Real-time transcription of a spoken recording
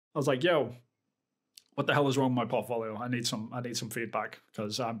I was like, yo, what the hell is wrong with my portfolio? I need some feedback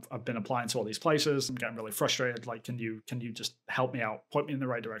because I've been applying to all these places. I'm getting really frustrated. Like, can you just help me out, point me in the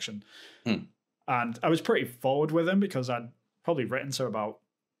right direction? And I was pretty forward with him because I'd probably written to about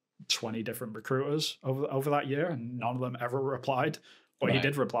 20 different recruiters over that year, and none of them ever replied. But he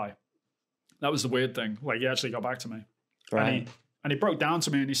did reply. That was the weird thing. Like, he actually got back to me. Right. And he broke down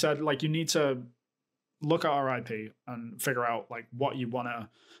to me and he said, like, you need to look at our IP and figure out like what you want to,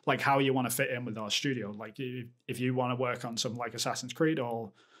 like how you want to fit in with our studio. Like if you want to work on some like Assassin's Creed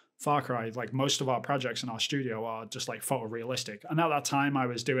or Far Cry, like most of our projects in our studio are just like photorealistic. And at that time I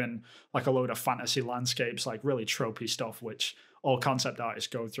was doing like a load of fantasy landscapes, like really tropey stuff, which all concept artists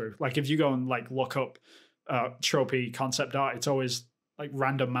go through. Like if you go and like look up tropey concept art, it's always like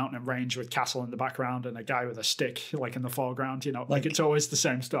random mountain range with castle in the background and a guy with a stick like in the foreground, you know, like it's always the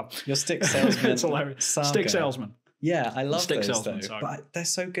same stuff. Your stick salesman. It's hilarious. Saga. Stick salesman. Yeah, I love stick those salesman, though. saga. But they're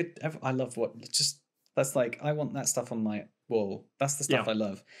so good. I love that's like, I want that stuff on my wall. That's the stuff I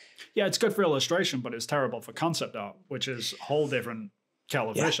love. Yeah, it's good for illustration, but it's terrible for concept art, which is a whole different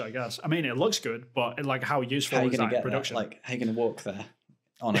kettle of fish, I guess. I mean, it looks good, but like how useful is that in production? Like, how are you going to walk there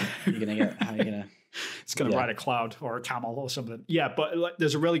on it? How are you going to... It's going to ride a cloud or a camel or something. Yeah, but like,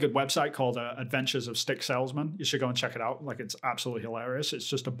 there's a really good website called Adventures of Stick Salesman. You should go and check it out. Like, it's absolutely hilarious. It's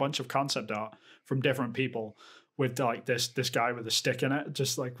just a bunch of concept art from different people with like this guy with a stick in it,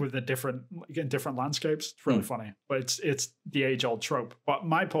 just like with different landscapes. It's really funny, but it's the age old trope. But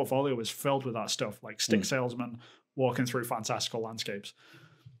my portfolio was filled with that stuff, like stick salesman walking through fantastical landscapes.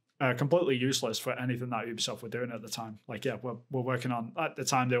 Completely useless for anything that Ubisoft were doing at the time. Like, yeah, we're working on, at the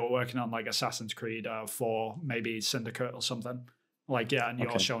time they were working on like Assassin's Creed 4, maybe Syndicate or something. Like, yeah, and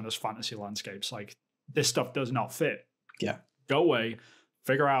you're showing us fantasy landscapes. Like, this stuff does not fit. Yeah. Go away,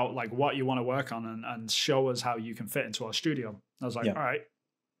 figure out like what you want to work on and show us how you can fit into our studio. I was like, all right,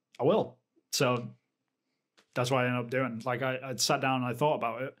 I will. So that's what I ended up doing. Like, I sat down and I thought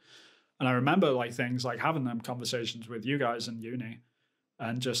about it. And I remember like things like having them conversations with you guys in uni.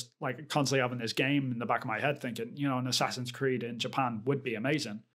 And just like constantly having this game in the back of my head thinking, you know, an Assassin's Creed in Japan would be amazing.